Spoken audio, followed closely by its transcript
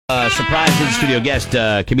Surprise in studio guest,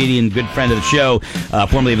 comedian, good friend of the show,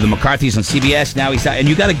 formerly of the McCarthys on CBS. Now he's out, and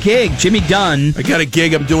you got a gig, Jimmy Dunn. I got a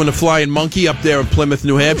gig. I'm doing the Flying Monkey up there in Plymouth,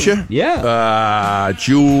 New Hampshire. Yeah,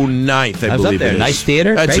 June 9th, I believe up there. it is. Nice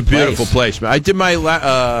theater. That's Great a beautiful place, man. I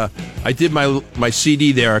did my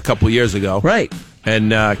CD there a couple years ago. Right.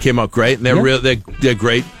 And came out great. And they're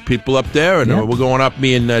great people up there. And we're going up,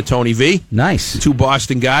 me and Tony V. Nice. Two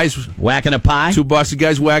Boston guys. Whacking a pie. Two Boston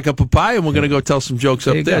guys whack up a pie, and we're going to go tell some jokes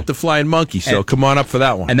up there at the Flying Monkey. So come on up for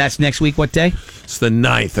that one. And that's next week, what day? It's the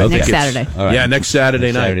 9th, I think. Next Saturday. All right. Yeah, next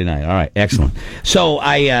Saturday night. Saturday night. All right, excellent. So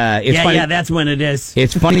it's funny. Yeah, that's when it is.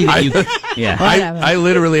 It's funny that you... Yeah. I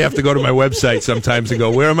literally have to go to my website sometimes and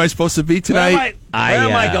go, where am I supposed to be tonight? Where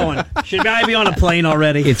am I going? Should I be on a plane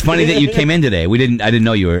already? It's funny that you came in today. I didn't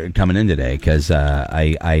know you were coming in today because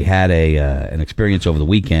I had an experience over the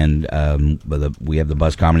weekend. We have the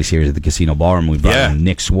Buzz Comedy Series at the Casino Ballroom. We brought in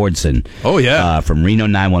Nick Swardson. Oh yeah, from Reno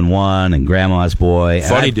 911 and Grandma's Boy.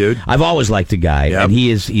 Funny dude. I've always liked the guy, and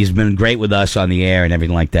he's been great with us on the air and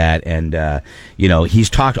everything like that. And he's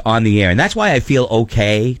talked on the air, and that's why I feel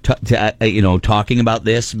okay talking about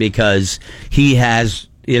this because it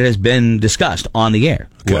has been discussed on the air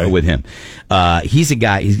with him. He's a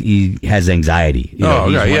guy. He has anxiety.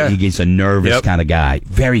 He's a nervous kind of guy.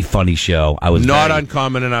 Very funny show. Not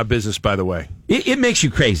uncommon in our business, by the way. It makes you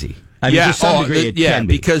crazy. I mean, to some degree, it can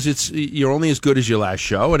be. Because you're only as good as your last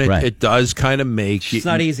show, and it does kind of make it's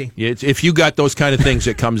not easy. If you got those kind of things,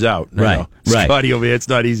 it comes out. Right. Scotty over here, it's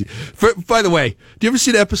not easy. By the way, do you ever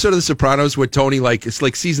see the episode of The Sopranos where Tony, it's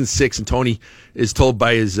like season 6, and Tony is told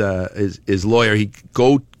by his lawyer, he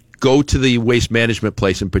go to the waste management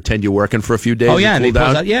place and pretend you're working for a few days. Oh yeah, and he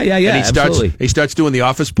pulls out. Yeah. And he starts doing the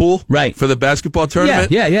office pool for the basketball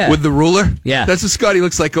tournament. Yeah. With the ruler. Yeah, that's what Scotty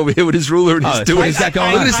looks like over here with his ruler and he's doing. Look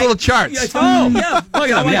at his little charts. Look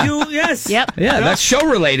at him. Yes. Yep. Yeah, that's show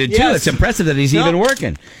related too. It's impressive that he's even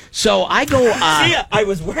working. So I go. I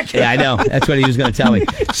was working. Yeah, I know. That's what he was going to tell me.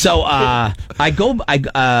 So I go.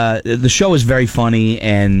 The show is very funny,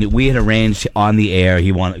 and we had arranged on the air.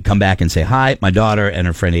 He wanted to come back and say hi. My daughter and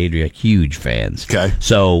her friend Adria, huge fans. Okay.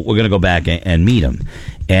 So we're going to go back and meet him,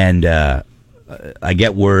 and I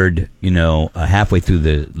get word, halfway through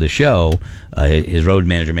the show, his road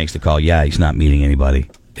manager makes the call. Yeah, he's not meeting anybody.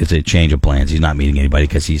 It's a change of plans. He's not meeting anybody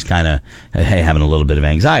because he's kind of having a little bit of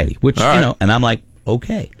anxiety, which and I'm like,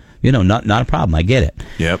 okay. Not a problem. I get it.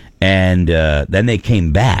 Yep. And then they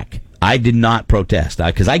came back. I did not protest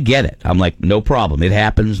because I get it. I'm like, no problem. It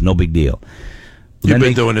happens. No big deal. You've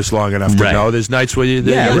been doing this long enough to know. There's nights where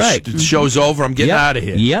the show's over. I'm getting out of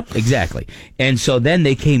here. Yep, exactly. And so then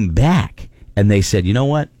they came back. And they said, you know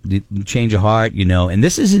what? Change of heart, And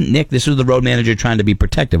this isn't Nick. This is the road manager trying to be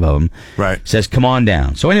protective of him. Right. Says, come on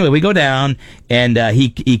down. So anyway, we go down, and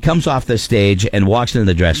he comes off the stage and walks into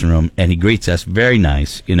the dressing room, and he greets us. Very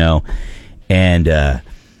nice, And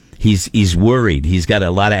he's worried. He's got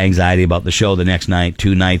a lot of anxiety about the show the next night.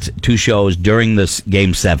 2 shows during this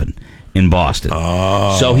Game 7 in Boston.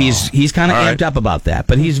 Oh. So he's kind of amped up about that.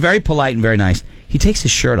 But he's very polite and very nice. He takes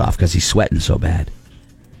his shirt off because he's sweating so bad.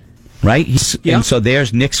 Right? And so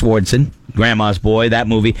there's Nick Swardson, Grandma's Boy, that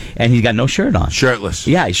movie, and he's got no shirt on. Shirtless.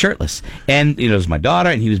 Yeah, he's shirtless. And, it was my daughter,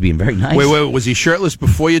 and he was being very nice. Wait, was he shirtless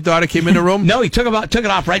before your daughter came in the room? No, he took it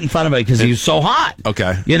off right in front of her because he was so hot.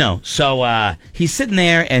 Okay. So he's sitting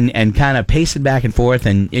there and kind of pacing back and forth,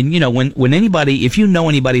 and when anybody, if you know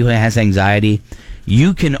anybody who has anxiety,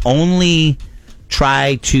 you can only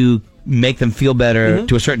try to make them feel better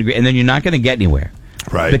to a certain degree, and then you're not going to get anywhere.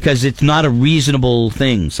 Right. Because it's not a reasonable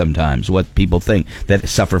thing sometimes, what people think that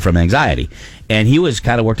suffer from anxiety. And he was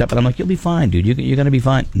kind of worked up, and I'm like, you'll be fine, dude. You're going to be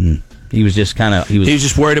fine. He was just kind of... He was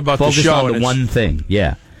just worried about the show. Focused on the one thing,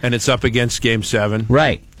 yeah. And it's up against Game 7.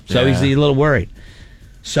 Right. So he's a little worried.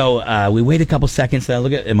 So we wait a couple seconds, and I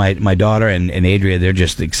look at my daughter and Adria. They're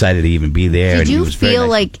just excited to even be there. Did you feel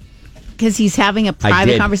like, because he's having a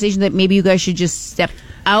private conversation, that maybe you guys should just step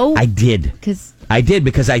out? I did.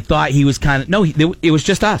 Because I thought he was kind of... No, it was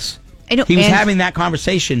just us. I know. He was having that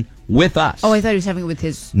conversation with us. Oh, I thought he was having it with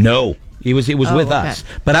his... No. It was with us.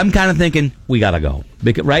 But I'm kind of thinking, we got to go.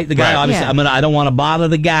 Right? The guy, obviously, I don't want to bother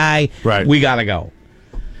the guy. Right. We got to go.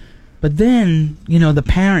 But then, the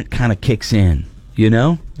parent kind of kicks in,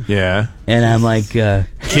 Yeah. And I'm like... the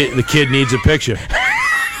kid needs a picture.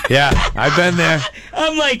 Yeah, I've been there.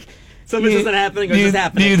 I'm like... So this isn't happening, or is this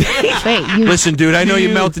happening? Listen, dude, I know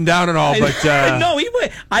you're melting down and all, but... No,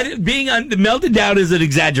 melted down is an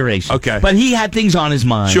exaggeration. Okay. But he had things on his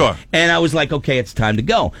mind. Sure. And I was like, okay, it's time to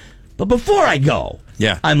go. But before I go,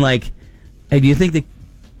 Yeah. I'm like, hey, do you think that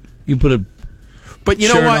you put a But you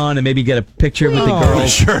know shirt what? on and maybe get a picture with the girl. Put a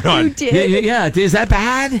shirt on. You did. Yeah. Is that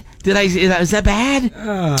bad? Is that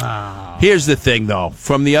bad? Here's the thing, though.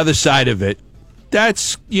 From the other side of it,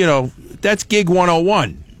 that's gig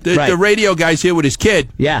 101. The radio guy's here with his kid.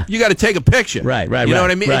 Yeah. You got to take a picture. Right. You know what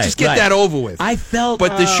I mean? Right, Just get that over with. I felt.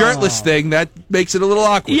 But the shirtless thing, that makes it a little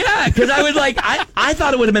awkward. Yeah, because I was like, I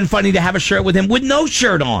thought it would have been funny to have a shirt with him with no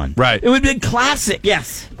shirt on. Right. It would have been classic.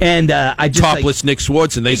 Yes. And I just Topless Nick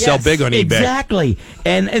Swardson, they sell big on eBay. Exactly.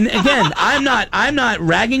 And again, I'm not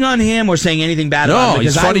ragging on him or saying anything bad about him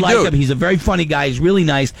because he's a funny I like dude. him. He's a very funny guy. He's really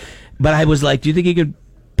nice. But I was like, do you think he could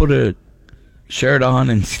put a shirt on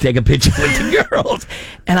and take a picture with the girls?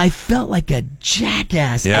 And I felt like a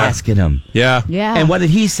jackass asking him. Yeah. Yeah. And what did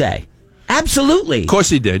he say? Absolutely. Of course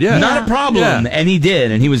he did, yeah. Not a problem. Yeah. And he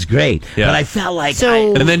did, and he was great. Yeah. But I felt like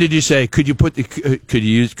So- And then did you say, could you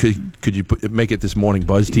make it this Morning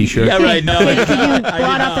Buzz T-shirt? yeah, right. No, Could you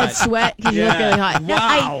blot off that sweat? Because you look really hot.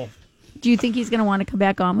 Wow. Do you think he's going to want to come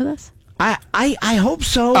back on with us? I hope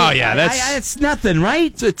so. Oh, yeah, that's- it's nothing,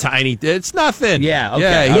 right? It's nothing. Yeah, okay.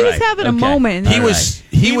 Yeah, He All was right. having a Okay. moment.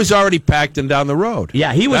 he was already packed and down the road.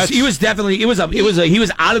 Yeah, he was definitely he was out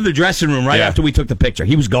of the dressing room right Yeah. after we took the picture.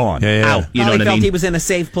 He was gone. Yeah. Out. You know Probably what I felt mean? he was in a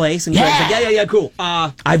safe place. And Greg's like, yeah, cool.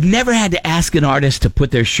 I've never had to ask an artist to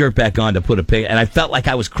put their shirt back on to put a pic, and I felt like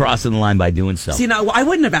I was crossing the line by doing so. See, now, I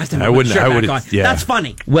wouldn't have asked him to I put wouldn't- the shirt I back would've- on. yeah. That's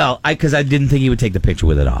funny. Well, because I didn't think he would take the picture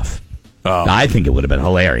with it off. Oh. I think it would have been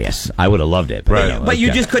hilarious. I would have loved it. Right. But you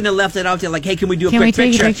okay. just couldn't have left it out there like, hey, can we do a Can quick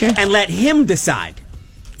we take a picture? picture? And let him decide.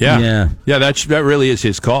 Yeah. That really is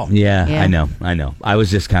his call. Yeah, Yeah. I know. I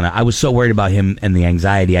was just I was so worried about him and the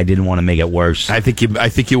anxiety. I didn't want to make it worse. I think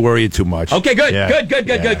you worry too much. Okay, good, Yeah.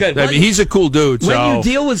 good. I mean, he's a cool dude. When So you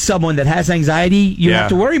deal with someone that has anxiety, you Yeah. have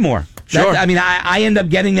to worry more. Sure. I end up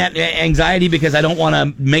getting that anxiety because I don't want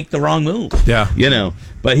to make the wrong move. Yeah.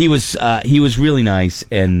 But he was really nice,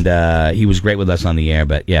 and he was great with us on the air.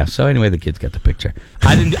 But yeah, so anyway, the kids got the picture.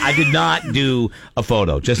 I did not do a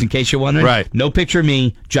photo, just in case you're wondering. Right. No picture of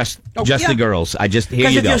me, just the girls. Here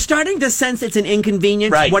Because you if go. you're starting to sense it's an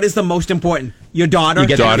inconvenience, Right. what is the most important? Your daughter. You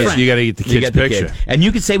get the your kid. friend. You got to get the You kid's get the picture. kid. And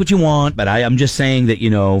you can say what you want, but I'm just saying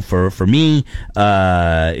that for me,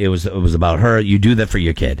 it was about her. You do that for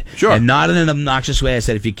your kid, Sure. and not in an obnoxious way. I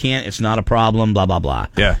said if you can't, it's not a problem. Blah blah blah.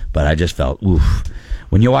 Yeah. But I just felt oof.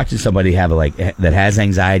 When you're watching somebody have that has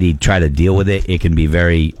anxiety, try to deal with it. It can be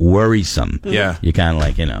very worrisome. Yeah. You kind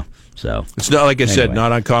of so. It's not like I said, Anyway.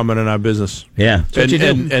 not uncommon in our business. Yeah. That's what you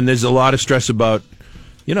do. And there's a lot of stress about.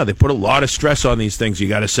 They put a lot of stress on these things. You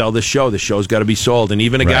got to sell this show. The show's got to be sold. And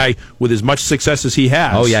even a Right. guy with as much success as he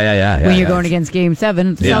has. Oh yeah. When you're going against Game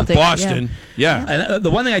 7 at the in Celtics. Boston. Yeah. And the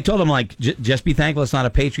one thing I told him, like, just be thankful it's not a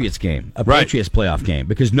Patriots game, a Right. Patriots playoff game,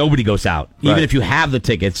 because nobody goes out. Even Right. if you have the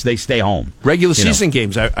tickets, they stay home. Regular You know. season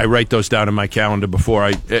games, I write those down in my calendar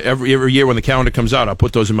before every year when the calendar comes out, I'll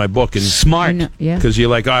put those in my book and Smart. Yeah. because you're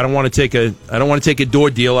like, oh, I don't want to take a door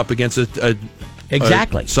deal up against a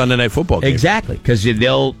Exactly. Sunday night football game. Exactly, because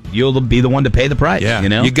you'll be the one to pay the price. Yeah,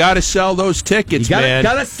 you got to sell those tickets, man.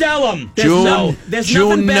 gotta sell them. June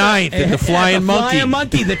nothing better. 9th at the Flying Monkey. Flying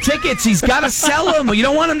Monkey. The tickets. He's got to sell them. You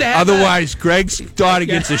don't want him to have. Otherwise, Greg's daughter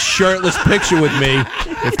gets a shirtless picture with me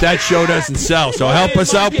if that show doesn't sell. So help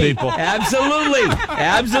us out, people.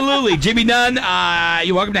 Absolutely. Jimmy Dunn,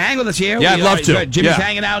 you're welcome to hang with us here. Yeah, I'd love to. Jimmy's Yeah.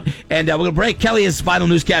 hanging out, and we're gonna break. Kelly is final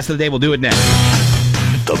newscast of the day. We'll do it next.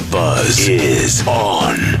 The buzz is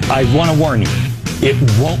on. I want to warn you, it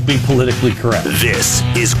won't be politically correct. This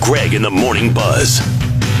is Greg in the Morning Buzz.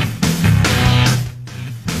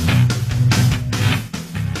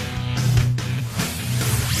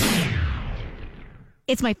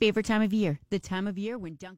 It's my favorite time of year. The time of year when Dunkin'.